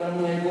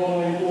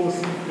Ngiyayibonga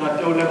inkosi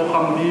Ngiyatoleboga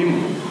Modimo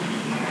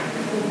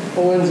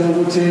owenze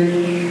ukuthi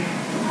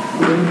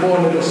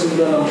ngibone lo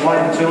suku wa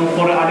lanamhlanje. ntseng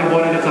gore a le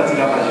bone letsatsi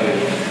la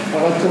kajeno.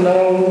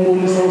 Akagcinanga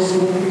ukubonisa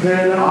usuku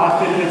kuphela, A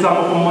feleletsa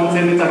mo go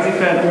mmontsheng letsatsi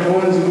fela.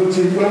 owenze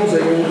ukuthi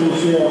kwenzeke ukuthi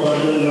ufike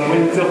abantu O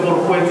entse gore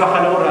go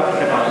etsagale gore a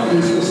fitlhe batho.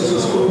 Yesu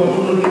sikhulu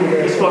kakhulu Ke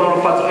ngeke.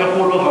 tololofatso e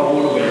kgolo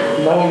gagolo wena.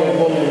 Nawe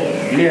ngiyabonga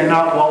Le yena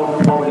wa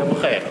o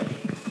lebogela.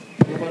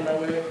 ngoba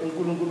nawe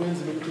uNkulunkulu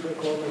wenzile ukuthi ube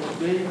khona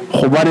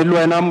today. Go bane le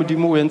wena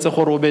Modimo o entse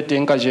gore o be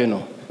teng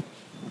kajeno.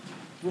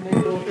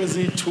 Kunento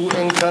ezithu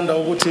engithanda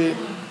ukuthi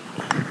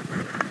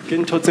Ke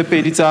ntho tse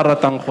pedi tse a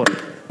ratang gore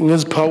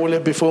ngiziphawule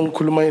before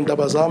ngikhuluma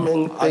indaba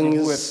zami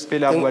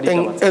Pele a bua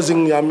ditaba tsa-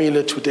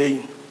 ezingiyamile today.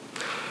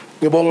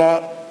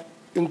 Ngibonga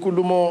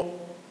inkulumo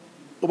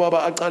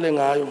ubaba aqale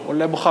ngayo. o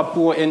leboga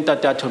puo e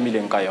ntate a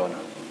thomileng ka yona.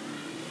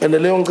 And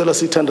leyo ngicela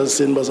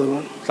siyithandaziseni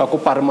bazalwane. Tla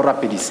kopa re mo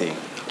rapediseng.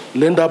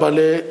 Le ndaba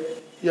le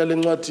yale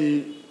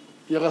ncwadi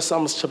yaka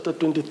Psalms chapter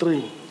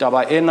 23.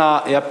 Taba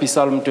ena ya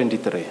Psalm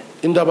 23.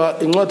 Indaba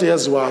incwadi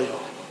yaziwayo,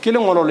 Ke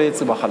lengolo le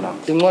tsebagalang.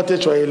 incwadi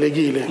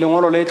ejwayelekile.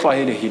 Lengolo le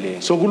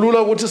tlwaelegileng. So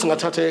kulula ukuthi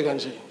singathatheka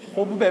nje.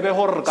 Go bobebe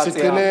gore re ka tsaya.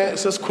 Sigcine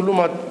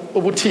sesikhuluma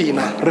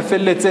ubuthina. Re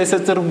felletse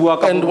setse re bua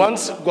ka And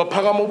once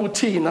kwaphakama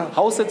ubuthina,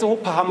 ha o setse go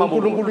phagama bo.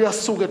 uNkulunkulu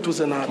uyasuka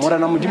eduze nathi.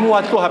 Morena Modimo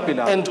wa tloga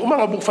pela. And uma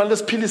ngabe kufanele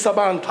siphilise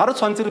abantu, Ha re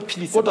tshwantse re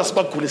philise kodwa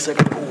sibagulise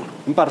kakhulu.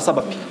 empa re sa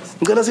ba philise.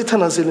 Ngicela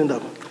sithandazele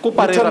indaba.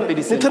 Kopa re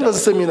rapedise.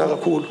 Nithandazise mina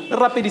kakhulu. Re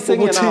rapediseng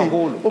yena Ukuthi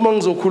haholo. uma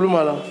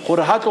ngizokhuluma la,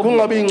 Gore ha tlo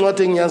kungabe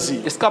incwadi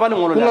engiyaziyo. e ska ba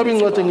lengolo Kungabe le.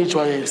 incwadi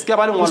engijwayele. Ska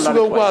ba lengolo Kusuke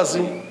la.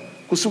 ukwazi,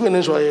 kusuke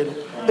nenjwayelo.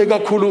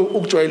 Ekakhulu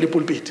ukujwayela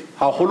ipulpit.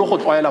 Haholo go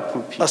tlwaela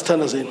pulpit.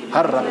 Asithandazeni.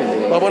 Ha re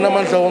rapele. Babona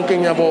amandla wonke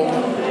ngiyabonga.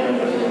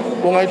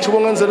 Ungayithuba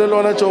ngenzele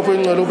lona Jehova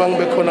ingcwele uba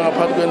ngibe khona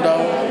ngaphansi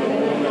kwendawo.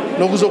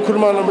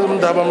 Nokuzokhuluma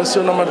nomndaba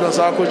mesiyona amandla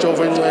zakho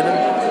Jehova ingcwele.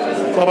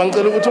 Baba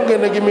ngicela ukuthi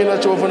ungene kimina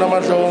Jehova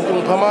namandla wonke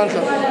ngipha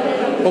amandla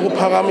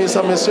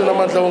okuphakamisa mesiyona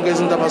amandla wonke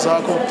izindaba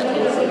zakho.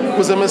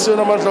 Kuze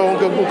mesiyona amandla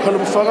wonke kukhona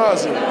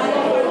ubufakazi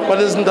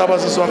balezi ndaba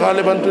zizwakala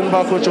ebantwini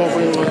bakho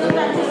Jehova ingcwele.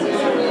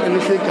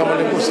 Elihle igama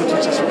lenkosi yethu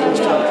Jesu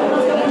Kristu.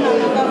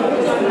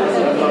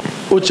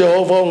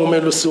 uJehova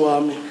ungumelusi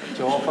wami.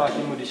 Jehova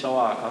ke modisha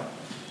wa ka.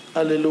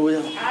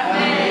 Hallelujah.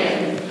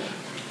 Amen.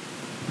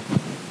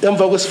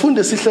 Emva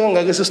kwesifundo esihle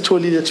kangaka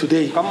sesitholile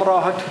today. Ka morao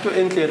ha thuto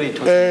e ntle re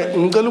itho.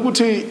 Ngicela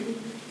ukuthi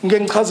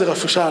ngeke ngichaze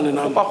kafushane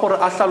nami. Ba gore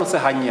a hlalose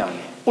hanyane.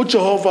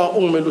 uJehova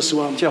ungumelusi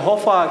wami.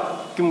 Jehova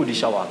ke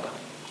modisha wa ka.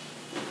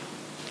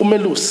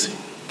 Umelusi.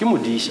 Ke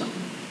modisha.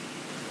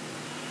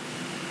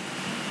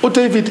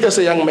 uDavid as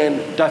a young man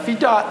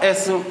Dafita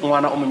es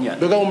ngwana o monyane.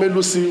 beka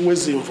umelusi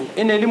wezimvu.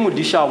 Ene le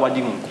modisha wa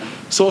dinku.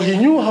 So he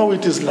knew how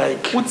it is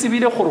like O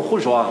tsebile gore go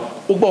jwang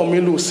ukuba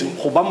umelusi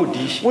go ba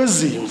modishi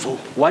wezimvu.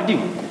 wa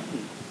dinku.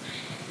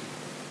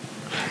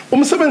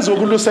 Umsebenzi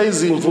wokulusa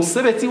izimvu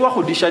Mosebetsi wa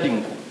go disha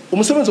dinku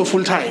umsebenzi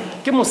full time.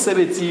 ke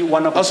mosebetsi wa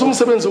nako.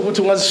 Asumsebenzi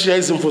ukuthi ungazishiya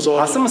izimvu Ha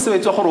zodwa. se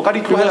mosebetsi wa gore o ka di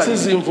tlogela. Because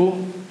izimvu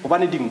Go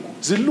bane dinku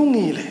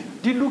zilungile.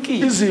 di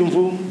lokile.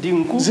 Izimvu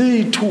Dinku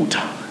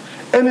ziyithutha.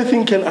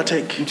 Anything can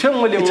attack. ntho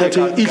engwe le engwe Ithathe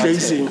ka- idle ka-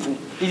 izimvu.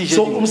 Idle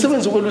So izimvu.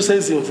 umsebenzi wokwelusa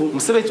izimvu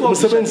Umsebenzi wa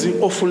umsebenzi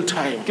o full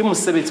time. ke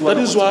mosebetsi wa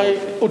That is nako. why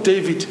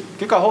uDavid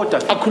Ke ka ho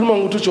Dafita akhuluma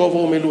ngokuthi uJehova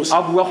umelusa.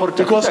 a bua gore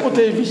Because Dafita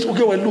uDavid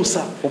uke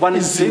welusa hobane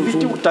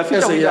izimvu Dafita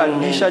as o a ya young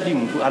man. disha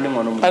dinku a le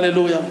ngwana o monyane.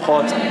 Hallelujah.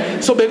 Kgotsa.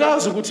 So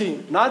bekazi ukuthi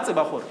Na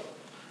tseba gore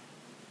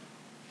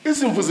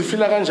izimvu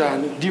zifila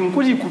kanjani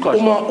dinku di ikutlwa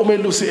jwang uma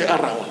umelusi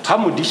around. ha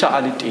modisha a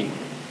le teng.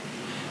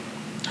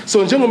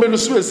 So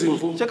njengomelusi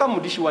wezimvu Je ka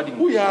modishi wa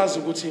dinku uyazi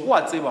ukuthi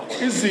wa tseba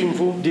gore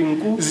izimvu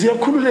dinku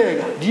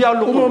ziyakhululeka di a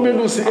lokologa uma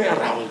umelusi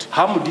around.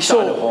 ha modisha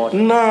a le So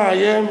hona.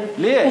 naye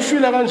Le yena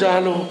ufila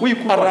kanjalo o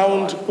ikutlwa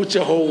around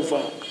uJehova.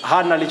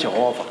 ha na le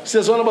Jehova.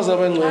 Siyazwana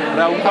bazalwane bengcwele.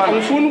 Ra utlwana.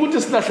 Angifuni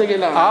ukuthi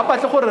silahlekelane. Ha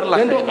batle gore re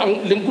Lento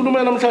latlhe. le nkulumo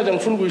namhlanje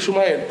angifuni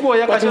ukuyishumayela. Puo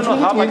ya But kajeno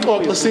ngifuna ha ukuthi batle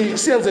ngixoxe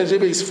siyenze nje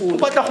beyisifundo. O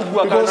batla go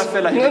bua ka Because yona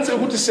fela e le ngenze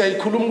ukuthi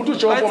siyayikhuluma ukuthi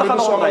uJehova Ba etsagala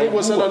umelusi wami gore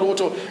ngikosela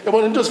lutho.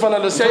 Yabona into ezifana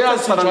le siyayazi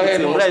ezifana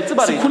ijwayele. nalezi, right,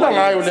 iba Sikhula right.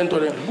 ngayo lento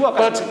le. Bua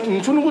ka But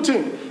ngifuna ukuthi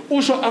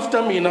usho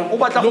after mina O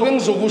batla lokho go-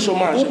 engizokusho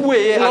manje. ubuye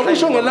ye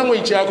Ungakusho atla-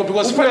 ngelanguage yakho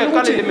because Ubuye kufanele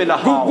ka leleme la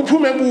ukuthi hao.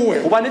 kuphume kuwe.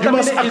 Hobane You tlamehile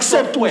must e tswe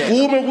accept kuwena.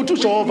 uvume ukuthi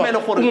uJehova Kumele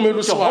gore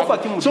ungumelusi Jehova wakho.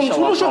 ke modisha So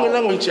ngifuna wa usho hao.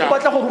 ngelanguage O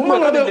batla yakho. go Uma bua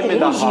ka ngabe leleme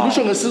la ungumZulu hao.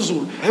 usho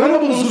ngesiZulu. Ebe Ngabe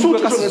ungumZulu ungumSuthu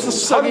ka usho Sesotho.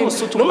 ngesiswahili. Ngabe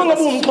ungumSotho Noma ka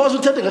ngabe Sesotho. ungumXhosa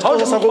uthethe Ha o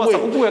ngesixhosa sakho ungumXhosa,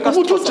 ubuye kuwe. ka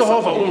Ukuthi Sexhosa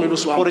uJehova sakho.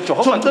 ungumelusi wakho. Gore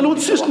Jehova So ke ngicela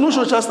ukuthi modisha wa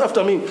usho just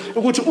after me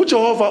ukuthi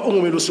uJehova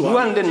ungumelusi wakho.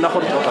 Bua le nna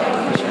gore Jehova ke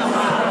modisha.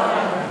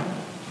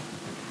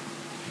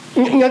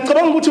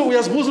 Ngiyacabanga ukuthi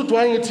uyazibuza ukuthi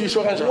why ngithi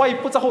isho kanjani. Wa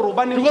ipotsa gore o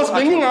bane Because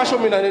bengingasho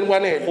mina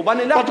nekwanele.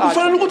 Hobane le But ha-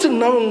 kufanele ukuthi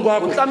nawe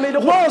ngikwakho Utlamele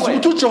gore wazi wena.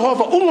 ukuthi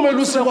uJehova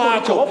ungumelusi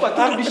wakho. Jehova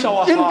ke modisha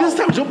wa In hao. this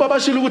time njengoba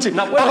bashilo ukuthi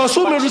Na kwena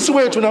akasumelusi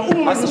wethu na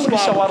ungumelusi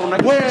Asimudisha wa wakho. rona,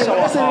 ke modisha wa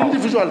Wena as an hao.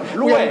 individual Le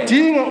wena.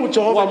 uyamdinga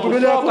uJehova Wa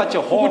empilweni yakho mhloka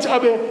Jehova. ukuthi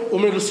abe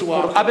umelusi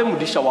wakho. gore a be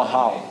modisha wa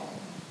hao.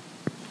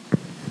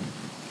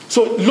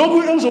 So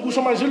lokhu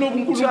engizokusho manje lokhu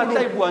Uthi a tla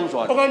e uNkulunkulu buang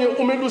jwalo. okanye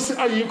umelusi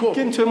ayikho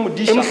Ke ntho e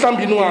modisha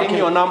emhlambini e leng wakhe.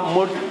 yona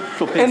mo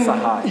hlopheng and sa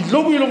hae.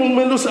 lokhu yilokhu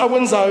umelusi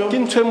akwenzayo Ke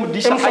ntho e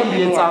modisha a e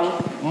emhlambini etsang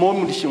wakhe. mo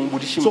modishing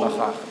So ba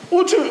gagwe.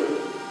 uthi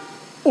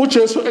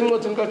uJesu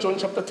encwadini kaJohn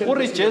chapter 10 O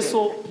re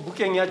Jesu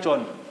bukeng ya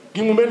John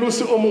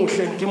ngingumelusi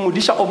omuhle. ke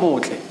modisha o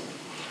motle.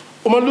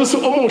 Umelusi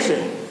omuhle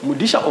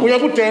Modisha o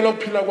uyakudela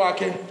ukuphila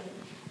kwakhe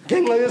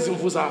ngenxa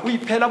yezimvu zakhe. o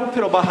iphela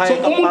bophelo ba So hae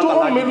ka umuntu baka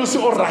la ongumelusi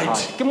dintho tsa oright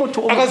hae. Ke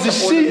motho o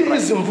akazishiyi motle,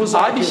 izimvu ha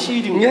zakhe di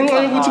shiyi dintho ngenxa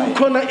tsa yokuthi hae.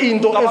 kukhona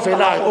into Ka baka la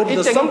evelayo or hore e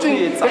there's teng something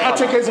ntho e etsahalang.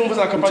 e-attack izimvu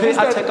zakhe but Ntho e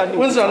instead attack-ang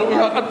dintho wenzani tsa hae.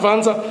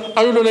 uya-advancer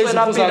ayolela Tswela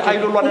izimvu pele a zakhe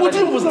ilo lwanela ukuthi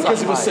imvu dintho zakhe tsa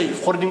zibe hae,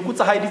 safe. gore dinku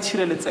tsa hae di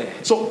tshireletsehe.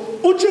 So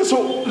ujesu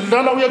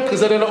lana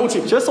uyagqizelela uthi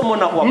Jesu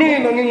mona wa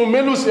mina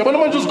ngingumelusi yabona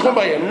manje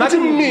uzikhomba yena nna uthi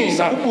ke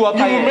modisha, mina o bua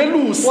ka yena.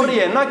 ngingumelusi O re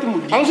yena ke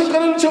modisha.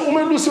 angishiqale nithe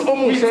umelusi O itse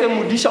omuhle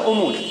modisha o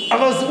motle.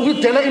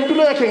 udela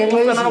impilo yakhe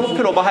ngenxa Ufana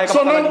nobophelo ba hae ka so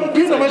baka la na dintho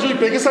uphinda tse. manje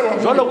uyibhekisa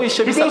Jwalo o e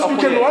shebisa because ka you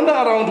ho can yena. wander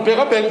around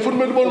bhekabheka ufuna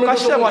umele ubone O ka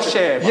umuntu sheba omuhle.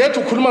 sheba. Yet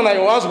ukhuluma naye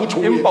wazi ukuthi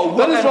uye. Empa o bua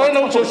That is ka why yena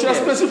now o Jesu yena.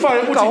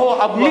 uyaspecify Ka hoo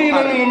a ukuthi bua mina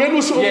ka yena.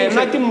 ngingumelusi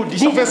Yena ke omuhle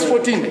modisha verse o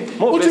motle. 14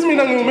 Mo uthi verse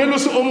mina 14.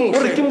 ngingumelusi O re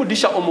omuhle ke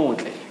modisha o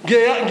motle.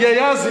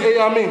 ngiyayazi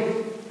eyami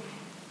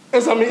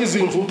ezami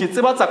izimvu Ke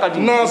tseba tsa ka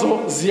dintho nazo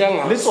le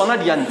ziyangazi. tsona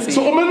di a ntse.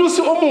 So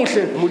umelusi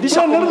omuhle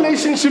Modisha kuba omuhle.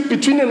 ne-relationship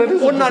between yena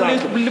nezimvu O na le-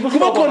 zakhe le kuba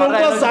bohlokwa khona hara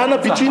yena ukwazana le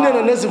zimvu between tsa yena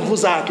hae. nezimvu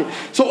zakhe.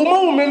 So uma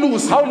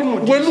umelusi Ha o le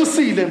modisha,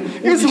 welusile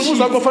izimvu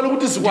zakhe kufanele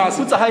ukuthi zikwazi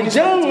Dintho tsa hae di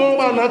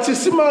njengoba nathi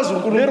simazi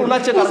Le rona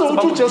tje ka re uNkulunkulu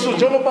tsebang uthi ujesu Modimo.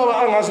 njengobaba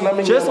angazi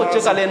nami Jesu ngiyazi. tje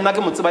ka le nna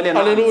ke mo tseba le yena.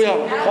 Hallelujah.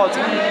 Kgotso.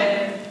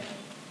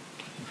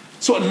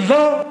 So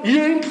la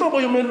yiyo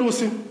inhlobo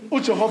yomelusi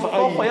uJehova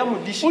Inhloko ayiyo.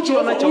 yamudishi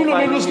uJehova iyona Jehova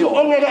uyilomelusi ayiyo.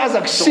 ongeke aze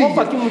akushiye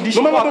Jehova ke mudishi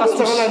noma wa ngabe ka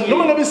kwenzakalani sushiye.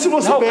 noma ngabe isimo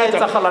Le ha o ka sibheda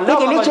etsahala, le ha o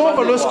kodwa ka lo Jehova lo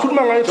jwalewa.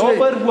 esikhuluma ngayo Jehova e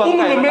today buang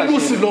ka yena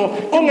ungumelusi kajeno.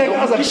 lo ongeke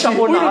aze Umudisha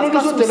akushiye ona, uyilomelusi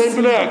a ka odela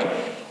impilo susile. yakhe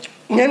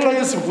ngenxa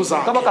yezimvu Ka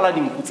zakhe. baka la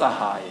dinku tsa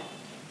hae.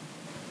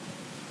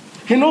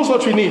 He knows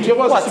what we need. O a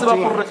Uyakwazi tseba gore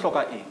isidingo. re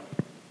hloka eng.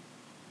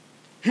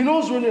 He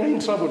knows when you're in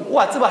trouble. O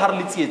a tseba ha re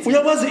le tsietsing.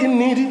 Uyakwazi in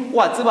need. O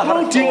a tseba ha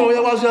re Udinga hloka.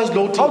 uyakwazi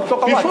uyaziload. Ha o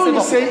hloka, o a Before you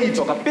tseba say hore it,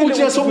 o hloka. Pele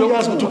uJesu o bua,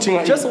 uyazi ukuthi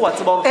udinga Jesu wa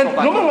tseba hore o And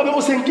hloka noma eng. ngabe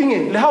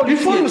usenkingeni, Le ha o le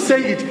before you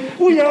tsietsing. say it,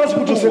 uyazi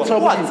ukuthi O a tseba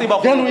usetrouble.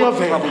 gore Then o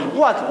uyavela.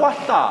 wa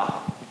hlaha.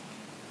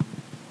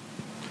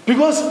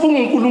 Because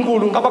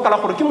unguNkulunkulu Ka baka la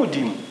gore ke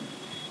modimo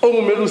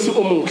ongumelusi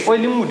omuhle. o e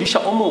leng modisha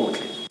o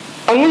motle.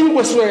 Angiyi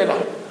kweswela.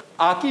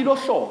 A ke ilo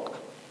hloka.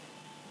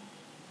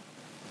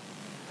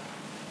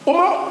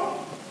 Uma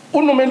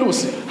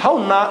unomelusi Ha o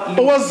na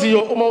le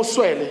owaziyo uma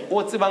uswele.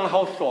 o tsebang ha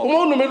o hloka. Uma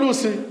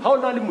unomelusi Ha o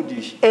na le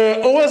modishi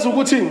owazi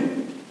ukuthi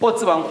o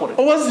tsebang gore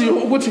owaziyo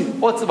ukuthi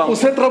o tsebang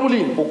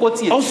usetrabulini. o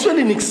kotsietsing.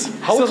 Awusweli nix.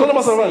 Ha o Siyazwana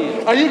masazana.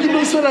 hloki Ayikho into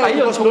oyiswelayo Ayikho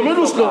because into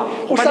nomelusi lo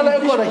oyihlokayo. uhlala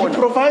Hobane ekhona he Modimo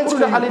provides o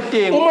for dula a le you.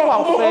 teng, Uma o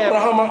a fepa.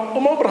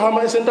 Abraham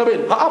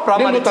esentabeni. Ha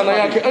Abraham a le lendodana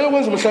thabeng. yakhe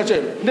ayokwenza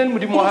umhlatshelo. Then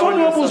Modimo wa Umfana hae o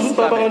uyabuza ukuthi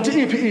sa baba hlabela.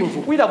 kanti iphi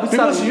imvu? O ile a botsisa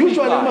Because re,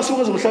 usually "Iphi uma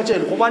sokwenza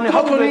umhlatshelo Hobane kuba ha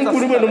o khona etsa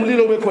inkuni kube sehlabelo,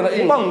 nomlilo kube khona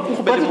kuba imvu. nku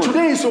kube le But mollo.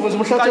 today sokwenza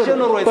Kajeno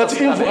umhlatshelo ro etsa but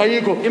imvu sehlabelo.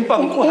 ayikho. Empa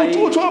nku ha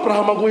ayikho. Uthi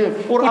uAbraham kuye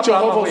O re Abraham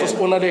uJehova ho yena.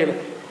 uzosibonalela.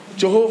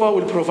 Jehovah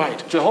will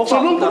provide. Jehova So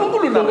lo o tla-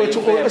 nkulunkulu o tla lo re wethu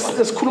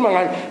fepa. esikhuluma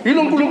ngayo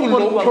yilo nkulunkulu lo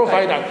Unkulunkulu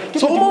provider. ke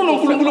So uma Modimo o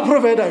unonkulunkulu fepayo.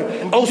 provider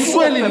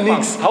awusweli Modimo o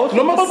nix. fepayo. Ha o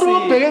Noma abantu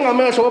hloke babheke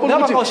ngamehlo babona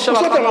Laba ukuthi bawusheba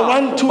ushota kamehlo. nga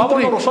 1 2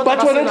 Babona 3 hore o shota but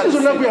ka wena sena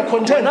inhliziyo le yakho sena.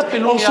 uya-content Wena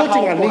pelong ya awushoti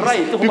hao nga o right,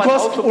 nix hobane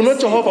because ha o hloke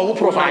unoJehova who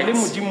seo. O na le provides.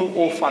 modimo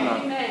o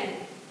fanang.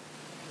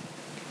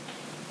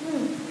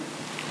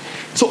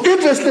 So if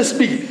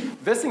lesibili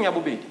Versing ya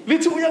bobedi.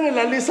 lithi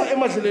uyangilalisa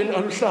emadlelweni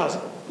aluhlaza.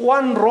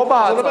 One Zona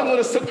roba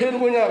bengcole sekupheleni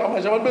konyaka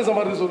manje abantu benza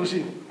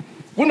ama-resolution.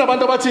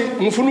 Kunabantu abathi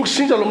ngifuna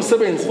ukushintsha lo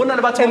msebenzi Khona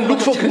batho and look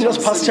for abafuna greener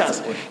ukushintsha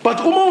pastures. umsebenzi. But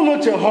uma Ha o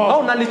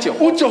unoJehova, na le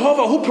Jehova.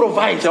 uJehova who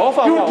provides,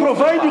 Jehova he will wa o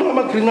provide fepa. you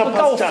ama-greener O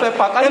tla o pastures.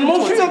 fepa ka And dintho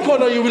mawufika tse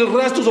khona you will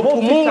rest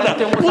uzophumula fihla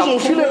teng o tla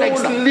uzofeel like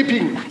phumula.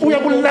 sleeping O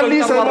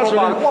uyakulalisa tla emadlelweni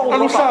robala, wa o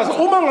aluhlaza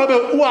robala. uma ngabe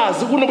uwazi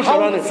Ha o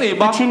kunobudlelwane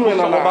tseba between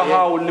wena bohlokwa ba naye.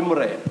 hao le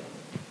morena.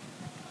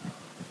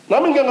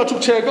 Nami ngike ngathi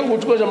ukucheck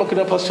ukuthi konje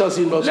ama-greener pastures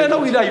yini Le yena o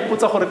bawusho. ile a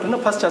ipotsa gore greener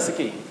pastures ke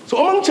eng. So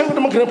uma ngicheck ukuthi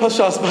ama-greener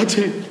pastures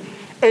bathi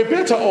a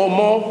better or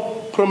more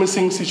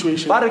promising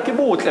situation. Ba re ke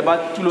botle ba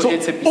tulo So e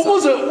tshepisang.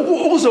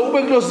 ukuze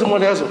ube kulezo zimo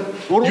lezo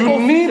Uri you ufike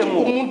need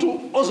mo. umuntu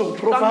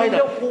ozokuprovide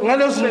Kufanele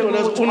ngalezo zinto ube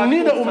lezo umuntu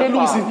unida owakhe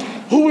umelusi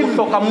ufepa. who will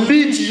Uhloka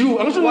lead you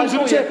angisho Wathi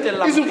ukuthi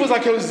uyetela izimfu phela.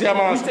 zakhe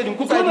ziyamazi Instead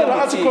inkuthu kukhona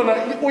la athi ayibona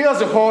khona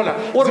uyazihola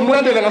Uri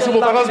zimlandela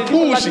ngasemuva uyetela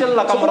akaziphushi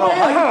phela, so kamera,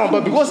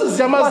 uyahamba because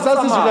ziyamazi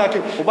zazi izwi lakhe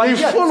Uba you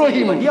follow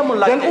him diyatseba, then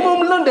diyamulandela. uma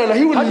umlandela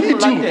he will Ha di lead you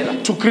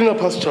molandela. to greener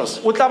pastures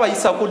O tla ba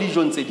isa ko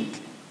dijong tse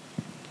ditle.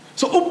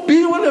 so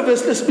ubiwe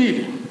levesi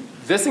lesibili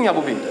Versing ya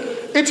bobedi.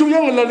 ithi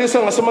uyangilalisa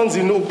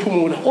ngasemanzini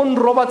ukuphumula O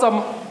nroba tsa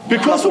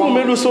because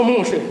ungumelusi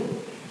omuhle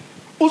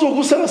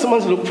uzokusa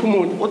ngasemanzini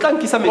okuphumula o tla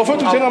nkisa bafethu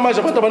metsi. njengamanje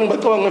abantu abaningi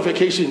bacabanga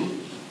nge-vacation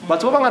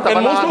batho ba bangata and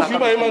ba most nahana of you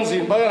ka ba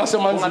emanzini baya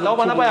ngasemanzini Bongata ba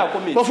bona ba ya ko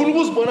metsing. bafuna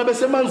ukuzibona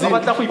besemanzini Ba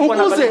batla go ipona ba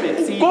le ukuze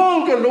metsing.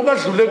 konke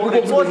lokadlule kubo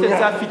Gore tsohle kulonyaka.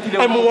 tse a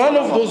fitileng I'm go one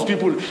of tsona those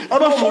people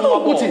abafuna wa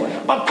ukuthi bona.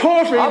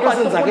 bakhohlwe Ha into ba tle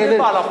go ezenzakele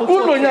lebala go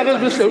kulonyaka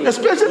tsohle ezihle tse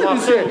especially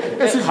this year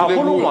ngwageng, esidlule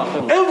haholo kuwo.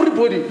 ngwageng.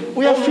 Everybody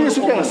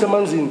uyafisa ukuya Omunye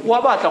ngasemanzini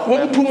wa batla go ya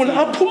wokuphumula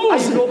metsing.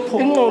 aphumuze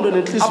Ayilophumula. ingqondo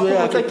nenhliziyo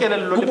Aphumutse yakhe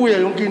kelello le kubuye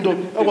yonke into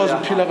akwazi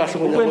ukuphila kahle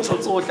Ukwenza ngonyaka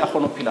tsohle a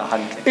kgone ho phela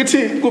hantle. ithi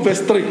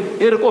kuverse 3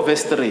 E re ko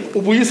verse 3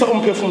 ubuyisa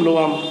umphefumulo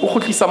wami o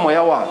kgutlisa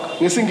moya wa ka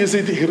ngesingisi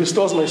ithi he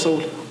restores my soul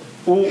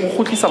o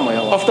kgutlisa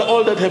moya wa after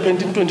all that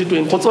happened in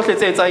 2020 go tsohle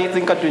tse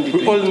etsahetseng ka we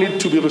 2020 all need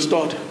to be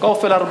restored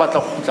kaofela re batla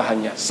go kgutla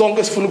hanyane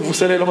sonke sifuna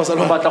ukuvuselelwa re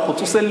bazalwane batla go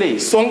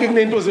tsoselletsa sonke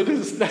kunento zethu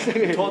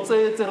ezisilahlekele ntho tse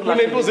re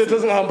kunento zethu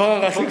ezingahambanga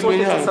kahle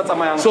Sonke tse sa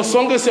tsamayang kulenyanga so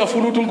sonke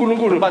siyafuna ukuthi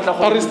uNkulunkulu batla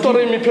go-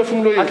 arestore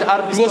imiphefumulo yethu A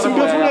restore because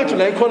imiphefumulo moya yethu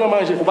la ikhona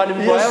manje hobane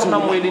moya ya rona iyazula.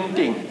 mo e leng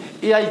teng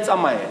e a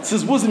itsamaela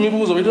sizibuza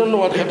imibuzo we don't know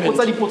what happened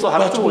Ipotsa dipotso, ha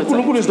re but tsebe ho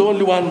uNkulunkulu is the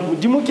only one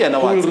modimo ke yena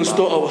who wa will tsebang.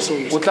 restore our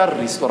souls o tla re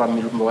restora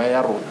moya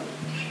ya rona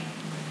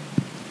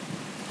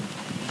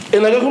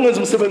and akekho ungenza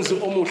umsebenzi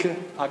omuhle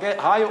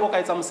ha yo o ka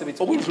etsa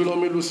mosebetsi okudlula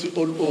umelusi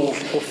omuhle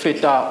o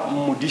feta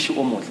modishi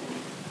o motle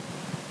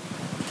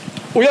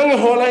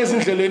uyangihola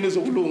ezindleleni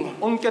zokulunga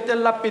o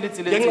nketella pele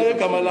tseleng ngenxa tse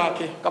yegama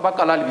lakhe ka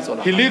baka la lebitso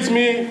la he leads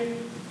me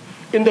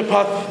in the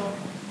path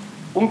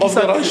o of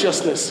the nkisa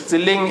righteousness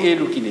tseleng e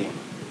lokileng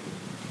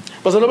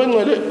bazalwa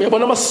bengcwele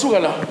uyabona masisuka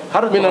la Ha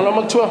re mina tloha.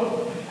 noma kuthiwa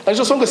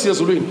angisho sonke siya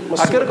ezulwini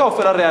a ke re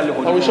kaofela re ya Are we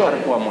lehodimo sure? ha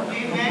re tloha mona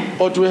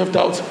or do we have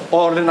doubts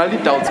or re na le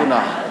ditao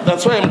na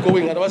that's why I'm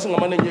going otherwise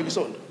ngamane ngiyeke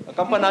isonto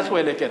kampane a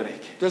tlohele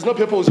kereke there's no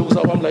purpose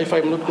yokuza kwami la if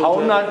I'm not ha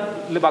going ona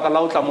lebaka la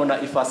o tla mona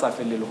if a sa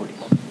felle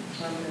lehodimo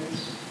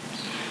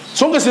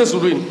sonke siya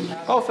ezulwini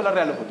kaofela re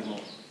ya lehodimo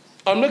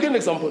I'm making an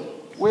example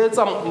o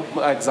etsa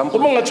example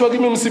uma ngathiwa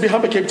kimi msibi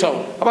hambe Cape Town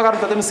a ba ka re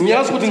tate mosebetsi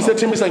ngiyazi ukuthi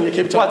ngisethembisa ngiye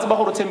Cape wa Town tseba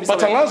gore o thembisa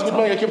but angazi ukuthi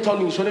manje Cape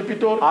Town ngishone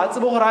ePitori a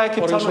tsebe gore a ya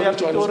Cape Or Town ngishone ya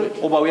eJohannesburg.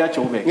 Pitori o ba o ya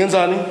Joburg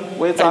ngenzani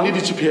Wenzani? I need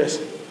i-GPS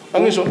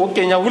angisho O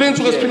kenya kule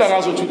nsuku GPS. esiphila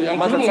ngazo today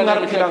angikhulumi Matsatsing a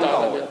ngani re phelang ka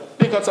ngiyadala ona.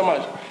 ikhathi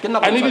samanje Ke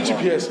nako I need tsa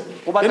i-GPS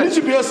O batla- and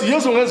i-GPS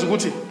yezongenza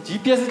ukuthi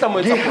GPS e tla mo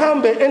etsa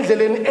ngihambe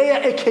endleleni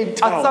eya eCape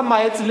a Town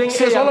tsamaye tseleng e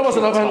siyazwana yang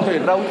bazalwa Cape Town.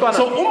 bangcwele Ra utlwana?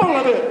 so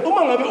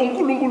uma ngabe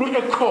uNkulunkulu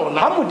ekhona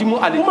ha modimo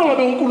a le uma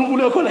ngabe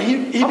uNkulunkulu ekhona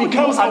he Ha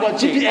becomes Modimo a our le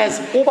teng,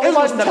 GPS o ba o ba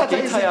ezosithatha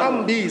navigator ya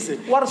rona. isihambise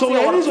Wa re so tseya,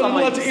 wa re uyayizwa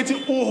tsamaisa. ukuthi ithi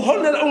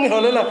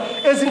ungiholela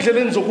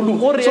ezindleleni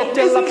zokulunga O re so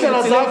etella izindlela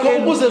pele zakho tseleng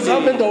e ukuze lokileng.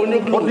 zihambe endaweni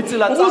Gore yokulunga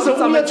ditsela tsa ukuze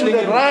hao di uye to the tsamaye tseleng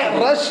e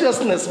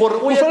righteousness Gore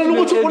o ye kufanele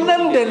ukuthi tseleng e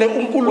ulandele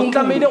O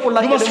tlamehile o uNkulunkulu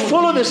latele you must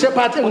follow the Modimo.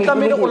 shepherd O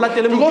tlamehile o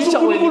latele because moditša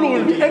o e leng uNkulunkulu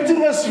will be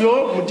acting as your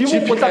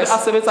Modimo o tla be a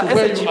GPS sebetsa to as a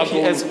where you are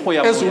GPS go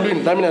ya going moo.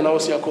 ezulwini la mina nawe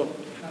siyakhona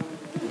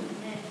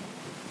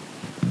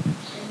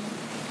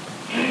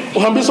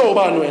uhambiswa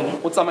ubani wena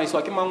o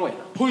tsamaiswa ke mang wena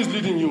who is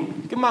leading you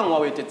ke mang wa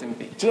o etetseng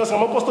pele thina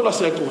singamapostola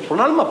siyacula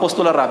rona le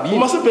mapostola ra bina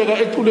uma sibheka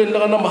eculeni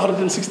lakanamba ha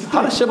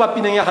 163 re sheba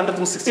pineng ya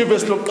 160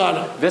 ivesi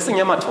lokuqala veseng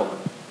ya mathoba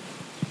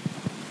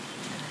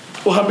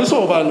uhambiswa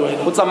ubani wena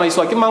o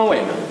tsamaiswa ke mang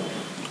wena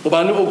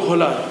ubani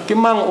okuholayo ke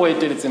mang o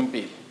eteletseng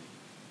pele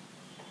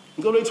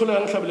ngicela uyithole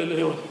yangihlabelele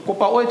yona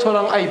kopa o e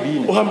tholang a e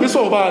bine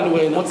uhambiswa ubani o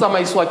wena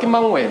tsamaiswa ke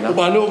mang wena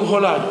ubani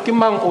okuholayo ke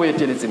mang o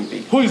eteletseng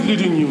pele who is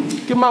leading you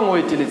ke mang o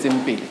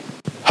eteletseng pele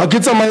ha ke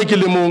tsamaye ke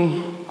le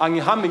mong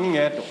angihambi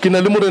ngingedwa ke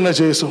na le morena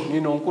Jesu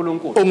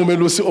nginonkulunkulu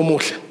ongumelusi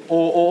omuhle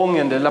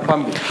ongendelela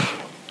phambili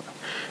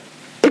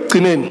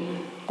ekugcineni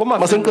Koma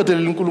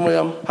masengiqedelela inkulumo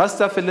yami ha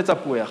se feletsa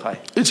puo ya gae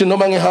ithi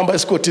noma ngihamba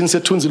esigodini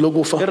sethunzi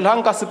lokufa e re le ha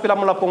nka sepela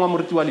molapong wa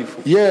moriti wa lefu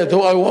yeah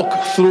though I walk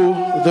through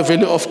the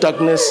valley of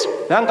darkness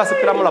le ha nka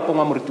sepela molapong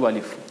wa moriti wa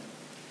lefu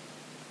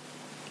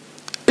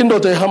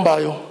indoda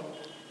ehambayo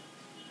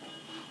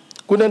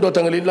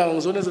kunendoda ngelinye ilanga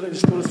ngizonezela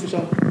isitori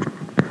esifishane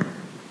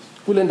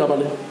kule ndaba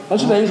le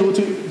angisho nayizwa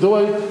ukuthi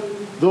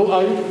though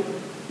I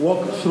walk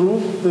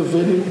through the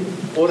valley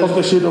of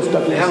the shade of le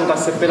darkness ha nka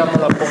sepela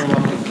molapong wa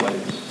moriti wa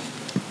lefu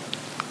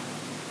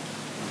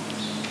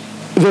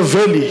the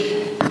valley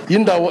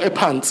yindawo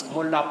ephansi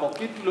molapo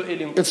ke tulo e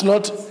leng it's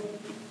not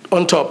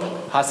on top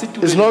ha se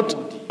tulo it's e not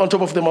leng on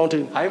top of the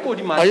mountain ha e ko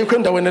di ayikho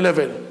endaweni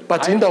level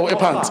but indawo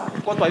ephansi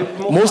kodwa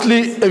mostly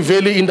a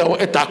valley indawo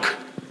edark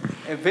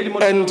veli mo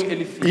and tulong e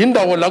lefi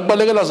yindawo la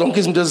kubalekela zonke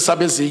izinto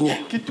ezisabe ezinye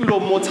ke tulo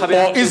mo or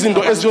tshabela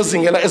izinto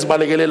eziyozingela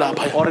ezibalekele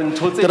lapha or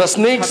ntho tse there are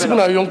snakes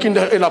kunayo yonke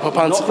into elapha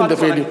phansi in the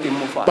valley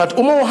but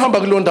uma uhamba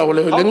kuleyo ndawo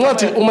leyo le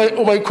ncwadi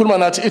uma ikhuluma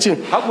nathi ithi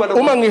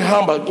uma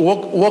ngihamba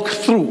walk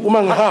through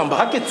uma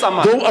ngihamba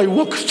though I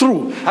walk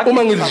through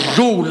uma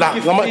ngidlula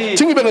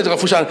thingibeke nje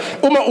kafushane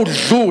uma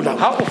udlula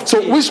so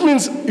which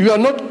means you are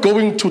not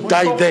going to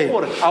die there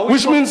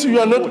which means you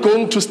are not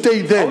going to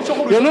stay there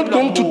you are not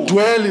going to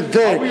dwell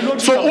there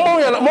so uma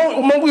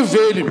uma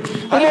kuyiveli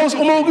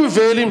uma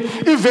kuyiveli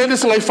iveli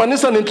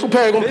singayifanisa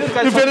nenhlupheko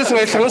iveli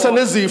singayihlanganisa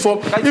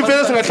nezifo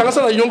iveli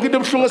singayihlanganisa nayo yonke into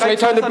ebuhlungu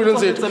esingayithanda empilweni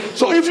zethu.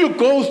 So if you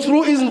go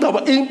through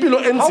izindaba impilo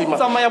enzima,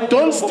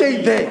 don't stay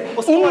there.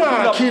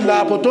 Ungakhi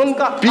lapho, don't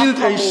build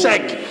a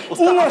shack.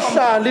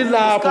 Ungahlali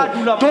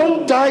lapho,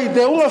 don't die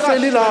there.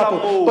 Ungafeli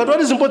lapho. But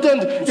what is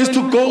important is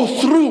to go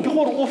through.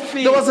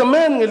 There was a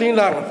man ngelinye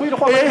ilanga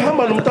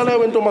ehamba nomntwana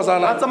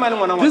wentombazana.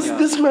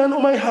 This man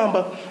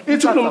umayihamba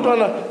ithi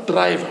kunomntwana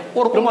driver.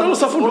 Nomntwana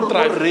usafunda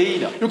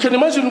ukudrive. You can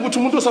imagine ukuthi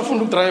umuntu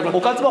usafunda ukudrive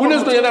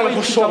kunezinto yena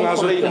angakusho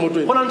ngazo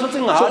emotweni.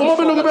 So uma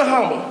beloku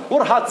behamba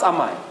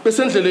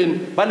besendleleni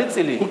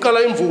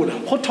kuqala imvula.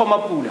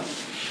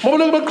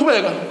 Maboloku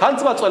beqhubeka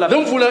le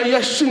mvula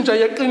iyashintsha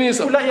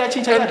iyaqinisa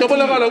and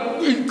dobonakala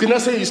igcina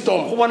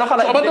seyistorm.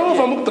 Abantu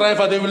abavama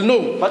ukudrive they will know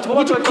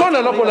ukuthi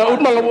khona lapho la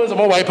uthi mangabonza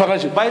amawiper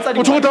kanje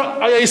ukuthi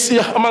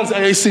ayayisiya amanzi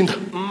ayayisinda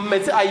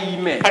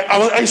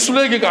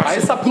ayisuleki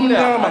kahle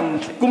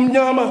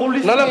kumnyama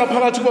nala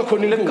ngaphakathi kuba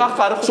khona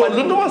inkulu. So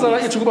lo ntombazana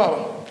ithi kubaba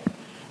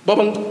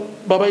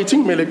baba ithi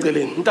ngimele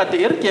eceleni ntate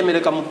e re ke emele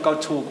ka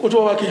thoko uthi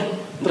wakhe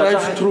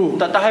drive through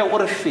ntate ha e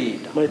gore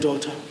feta my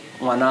daughter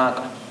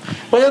ngwanaka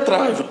baya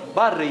drive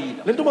ba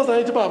reila le ntombazana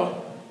ithi baba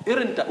e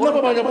re ntate naba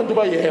abanye abantu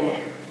bayema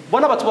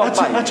bona batho ba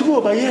ba athi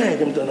kuba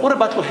bayeke mntana gore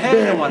batho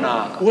hele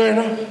ngwanaka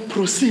wena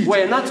proceed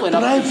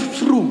drive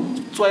through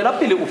tswela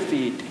pele o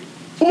fete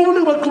uma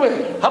umuntu baqhubeka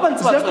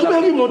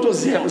ziyaqhubeka imoto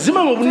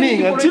zima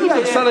ngobuningi until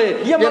uzokusale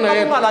yena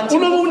yena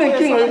uloku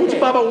unenkinga yokuthi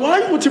baba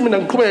why ukuthi mina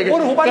ngiqhubeke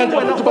kanti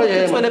abantu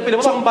bayema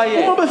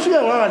uma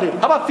befika ngale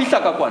abafihla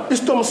kakwana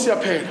istorm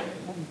siyaphela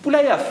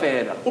pula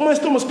iyafela uma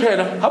istorm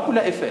siphela ha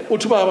pula efela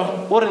uthi baba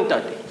ore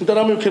ntate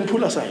mntana you can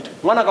pull aside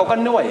ngwana ka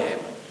nne wa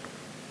yema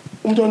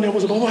umntwana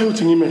yabuza baba why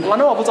uthi ngimena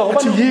ngwana wabuza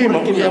ngoba yima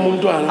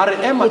umntwana ari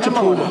ema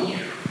phuma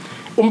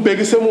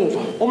umbhekise emuva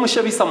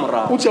umshebisa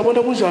morago uthi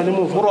yabona kunjani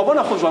emuva gore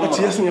wabona go jwa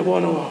athi yes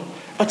ngiyabona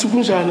athi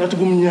kunjani athi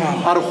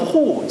kumnyama ari go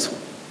gotso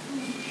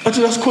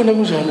athi lasikhona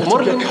kunjani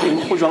more le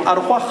teng go jwang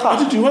ari go ga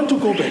athi do you want to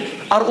go back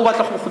ari o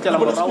batla go gotlela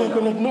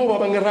morago no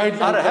baba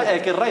nge-right ari ha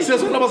ke right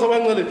sesona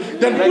basabancane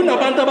then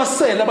kunabantu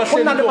abasela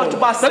bahleli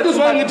that is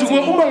why ngithi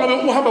uma ngabe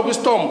uhamba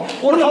kwi-storm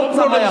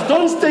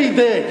don't stay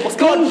there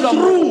go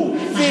through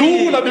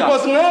dlula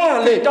because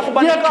ngale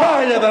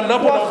kuyakhanya than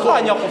lapho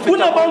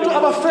kunabantu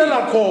abafela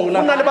khona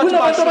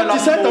kunabantu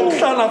abadicide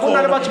ukuhlala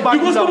khona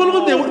because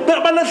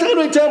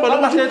balahlekelwe ithemba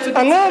lokuthi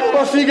angeke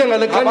bafike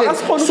ngale khanyeni.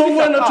 So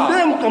wena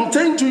today I'm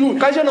saying to you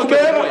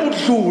kubeka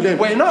udlule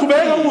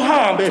kubeka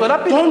uhambe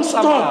don't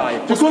stop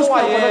because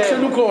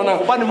balahlekelwe khona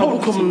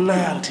akukho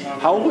mnandi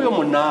awukuyo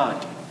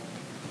monadi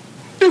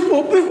if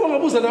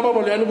ungabuza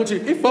nababa leyana ukuthi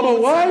baba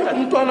why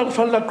umntwana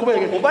kufanele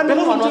aqhubeke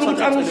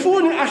ukuthi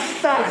angifuni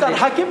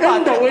ahlale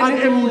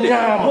endaweni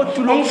emnyama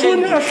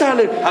angifuni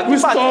ahlale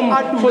kwi-storm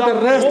for the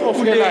rest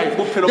of your life.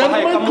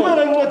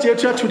 Ngiyaqhubeka incwadi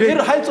yethu ya today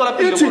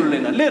ithi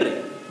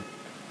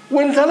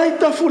wendlala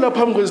itafula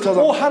phambi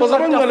kwezithaza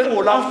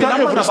after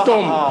every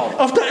storm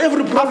after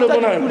every problem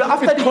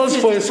it calls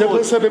for a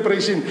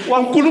celebration.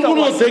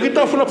 uNkulunkulu uzeka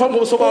itafula phambi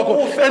kobuso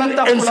bakho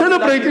and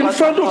celebrate in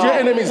front of your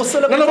enemies.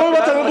 Nalabo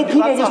bathanga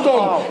ukuphuma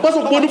kwi-storm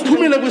bazokubona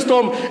uphumile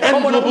kwi-storm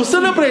and you will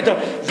celebrate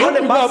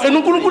and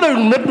uNkulunkulu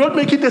will not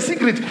make it a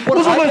secret.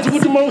 Uzokwenza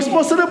ukuthi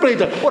uma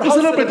celebrate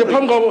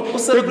phambi kwabo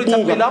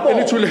bekubuka and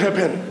it will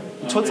happen.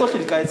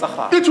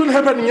 It will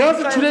happen.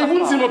 Ngiyazi today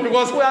kunzima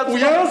because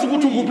uyazi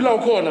ukuthi ukuphi la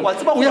ukhona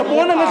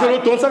uyabona ngendlela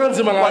odonsa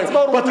kanzima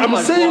ngayo, but I'm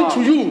saying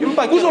to you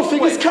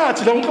kuzofika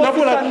isikhathi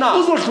lapho la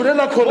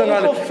uzodlulela khona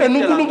ngale and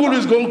uNkulunkulu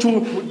is going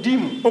to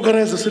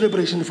organize a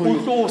celebration for you.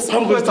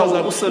 Phambi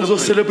kwezithaza uzo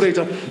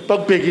celebrate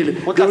bakubhekile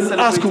they will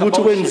ask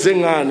ukuthi wenze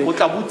ngani.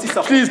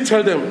 Please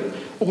tell them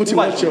ukuthi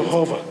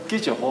uJehova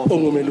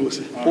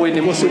ongumelusi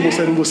Nkosi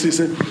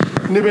ngibusise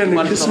nibe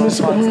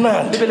neChristmas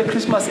omnandi nibe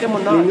leChristmas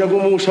emonandi ngonyaka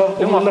omusha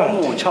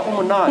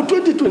omnandi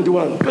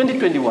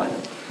u2021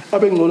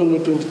 abengcono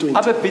ngo2020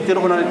 abebhidere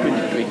bona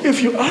le2020.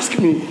 If you ask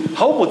me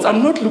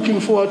I'm not looking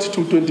forward to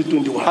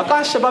 2021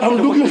 I'm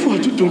looking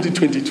forward to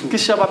 2022. ke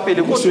shaba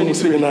pele ko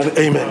 2020.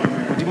 Amen.